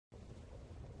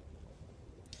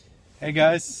Hey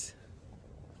guys,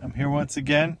 I'm here once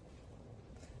again.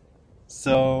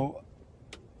 So,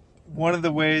 one of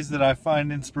the ways that I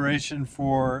find inspiration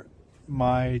for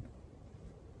my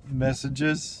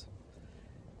messages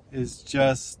is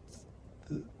just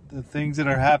the things that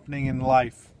are happening in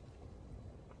life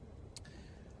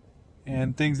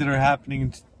and things that are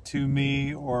happening to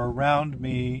me or around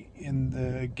me in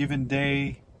the given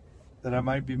day that I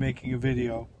might be making a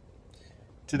video.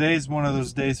 Today is one of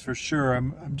those days for sure.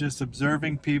 I'm just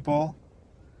observing people.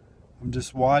 I'm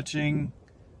just watching.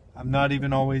 I'm not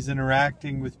even always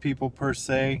interacting with people per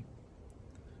se.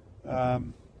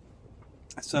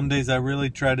 Some days I really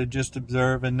try to just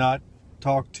observe and not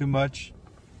talk too much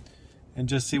and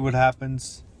just see what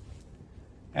happens.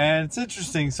 And it's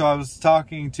interesting. So I was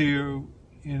talking to you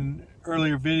in an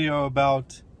earlier video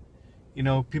about,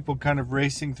 people kind of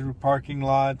racing through parking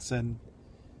lots and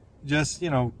just,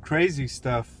 crazy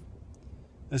stuff.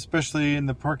 Especially in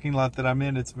the parking lot that I'm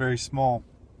in, it's very small.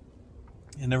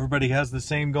 And everybody has the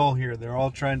same goal here. They're all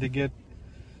trying to get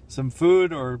some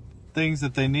food or things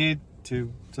that they need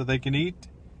so they can eat.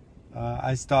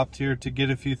 I stopped here to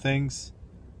get a few things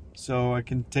so I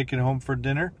can take it home for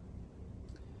dinner.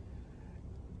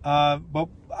 But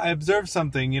I observed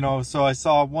something, so I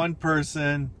saw one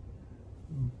person,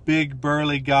 big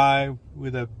burly guy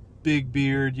with a big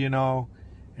beard,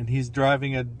 and he's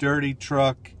driving a dirty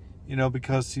truck,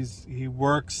 because he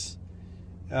works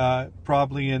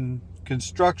probably in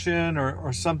construction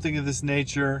or something of this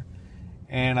nature.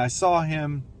 And I saw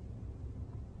him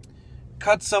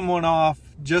cut someone off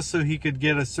just so he could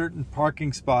get a certain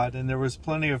parking spot, and there was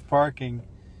plenty of parking.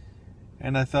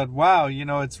 And I thought, wow,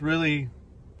 it's really,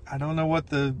 I don't know what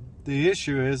the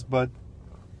issue is, but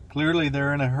clearly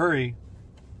they're in a hurry.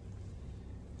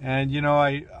 And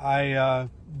I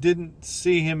didn't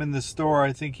see him in the store.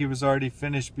 I think he was already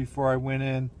finished before I went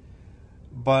in.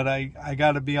 But I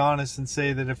got to be honest and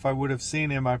say that if I would have seen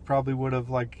him, I probably would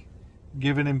have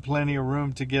given him plenty of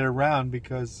room to get around,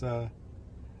 because I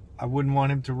wouldn't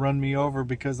want him to run me over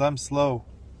because I'm slow.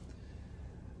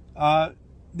 The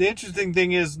interesting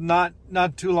thing is, not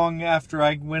too long after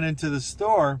I went into the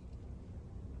store,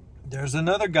 there's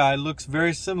another guy, looks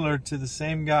very similar to the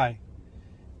same guy.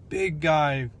 Big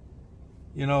guy,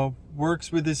 works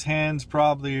with his hands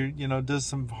probably, does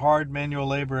some hard manual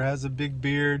labor, has a big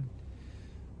beard,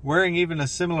 wearing even a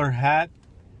similar hat.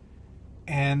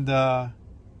 And, and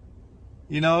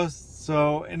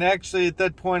actually at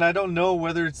that point, I don't know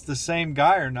whether it's the same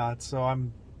guy or not. So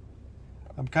I'm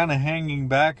kind of hanging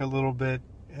back a little bit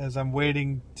as I'm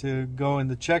waiting to go in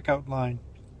the checkout line.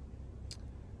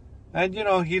 And,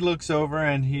 he looks over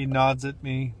and he nods at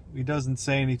me. He doesn't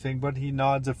say anything, but he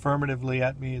nods affirmatively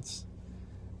at me. It's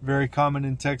very common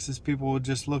in Texas. People will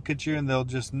just look at you and they'll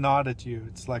just nod at you.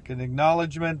 It's like an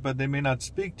acknowledgement, but they may not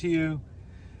speak to you.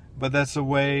 But that's a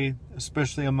way,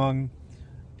 especially among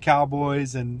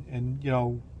cowboys and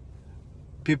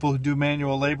people who do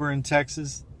manual labor in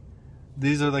Texas.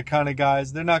 These are the kind of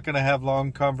guys, they're not going to have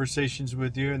long conversations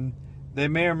with you, and they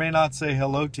may or may not say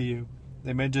hello to you.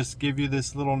 They may just give you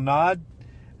this little nod,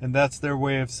 and that's their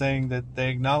way of saying that they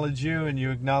acknowledge you and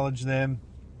you acknowledge them.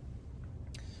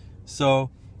 So,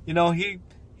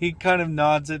 he kind of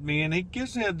nods at me and he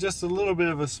gives me just a little bit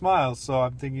of a smile. So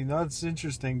I'm thinking, that's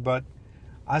interesting, but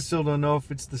I still don't know if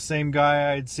it's the same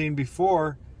guy I had seen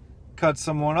before cut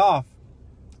someone off.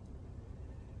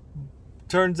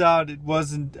 Turns out it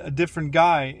wasn't, a different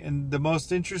guy. And the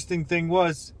most interesting thing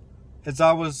was, as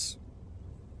I was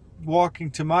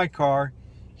walking to my car,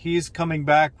 he's coming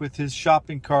back with his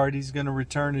shopping cart. He's going to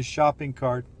return his shopping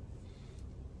cart.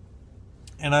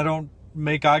 And I don't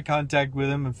make eye contact with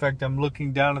him. In fact, I'm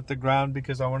looking down at the ground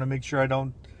because I want to make sure I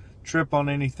don't trip on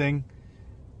anything.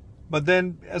 But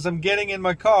then as I'm getting in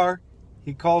my car,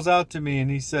 he calls out to me and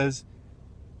he says,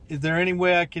 "Is there any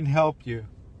way I can help you?"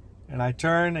 And I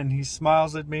turn and he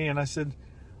smiles at me and I said,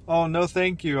 "Oh, no,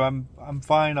 thank you. I'm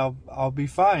fine. I'll be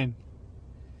fine."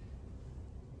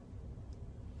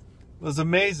 It was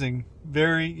amazing,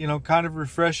 very, kind of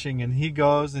refreshing. And he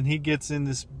goes and he gets in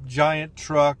this giant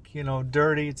truck,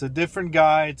 dirty. It's a different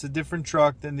guy. It's a different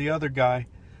truck than the other guy,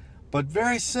 but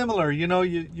very similar.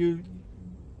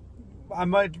 I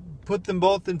might put them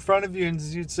both in front of you and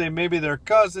you'd say maybe they're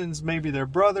cousins, maybe they're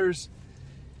brothers.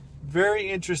 Very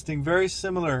interesting, very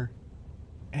similar,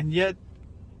 and yet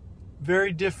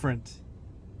very different,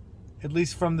 at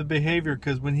least from the behavior.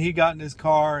 Because when he got in his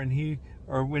car in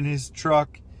his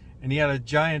truck, and he had a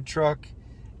giant truck,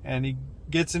 and he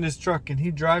gets in his truck and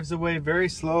he drives away very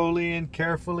slowly and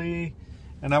carefully,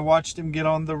 and I watched him get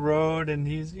on the road, and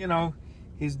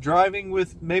he's driving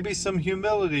with maybe some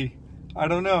humility, I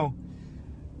don't know.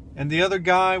 and the other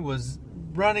guy was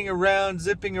running around,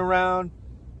 zipping around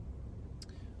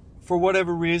for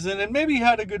whatever reason, and maybe he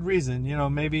had a good reason.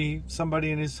 Maybe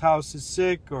somebody in his house is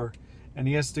sick, and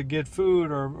he has to get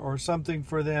food or something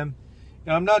for them.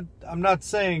 I'm not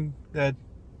saying that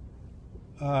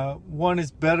one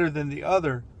is better than the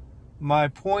other. My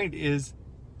point is,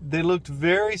 they looked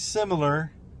very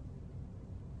similar,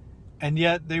 and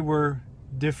yet they were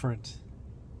different.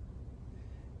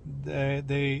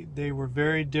 They were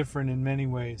very different in many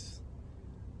ways.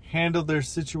 Handled their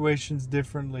situations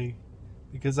differently,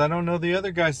 because I don't know the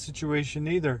other guy's situation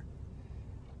either.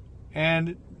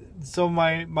 And so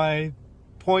my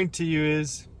point to you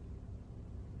is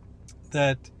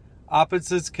that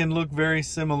opposites can look very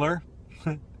similar,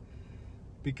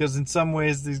 because in some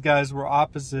ways these guys were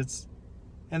opposites.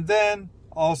 And then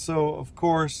also, of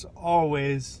course,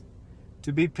 always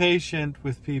to be patient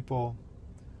with people,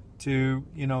 to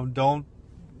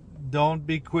don't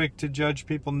be quick to judge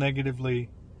people negatively.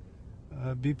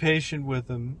 Be patient with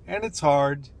them. And it's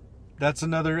hard. That's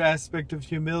another aspect of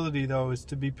humility, though, is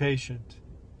to be patient,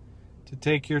 to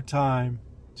take your time,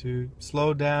 to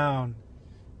slow down,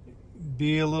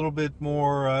 be a little bit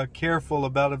more careful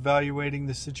about evaluating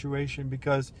the situation,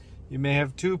 because you may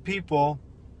have two people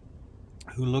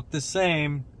who look the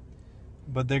same,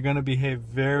 but they're going to behave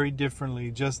very differently.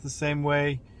 Just the same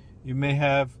way you may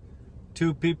have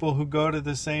two people who go to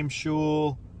the same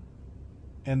shul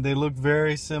and they look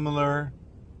very similar.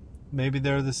 Maybe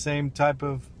they're the same type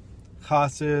of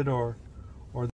chassid, or